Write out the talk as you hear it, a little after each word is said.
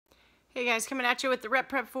Hey guys, coming at you with the rep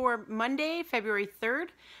prep for Monday, February 3rd.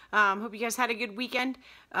 Hope you guys had a good weekend.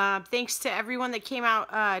 Thanks to everyone that came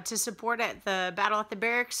out to support at the Battle at the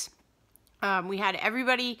Barracks. We had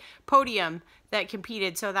everybody podium that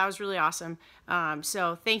competed, so that was really awesome.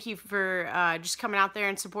 So thank you for just coming out there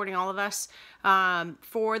and supporting all of us.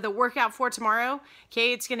 For the workout for tomorrow,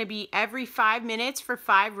 okay, it's going to be every 5 minutes for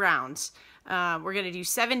 5 rounds. We're going to do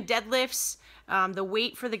 7 deadlifts. The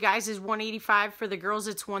weight for the guys is 185. For the girls,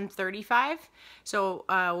 it's 135. So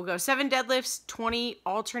we'll go 7 deadlifts, 20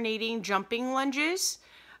 alternating jumping lunges.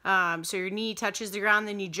 So your knee touches the ground,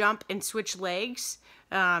 then you jump and switch legs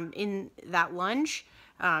in that lunge.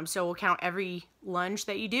 So we'll count every lunge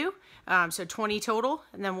that you do. So 20 total,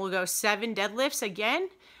 and then we'll go 7 deadlifts again,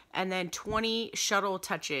 and then 20 shuttle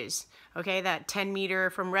touches. Okay, that 10 meter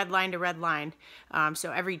from red line to red line.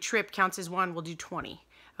 So every trip counts as 1. We'll do 20.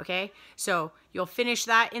 Okay, so you'll finish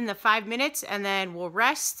that in the 5 minutes, and then we'll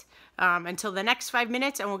rest until the next 5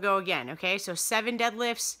 minutes, and we'll go again. Okay, so 7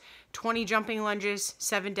 deadlifts, 20 jumping lunges,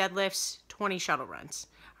 7 deadlifts, 20 shuttle runs.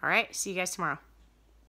 All right, see you guys tomorrow.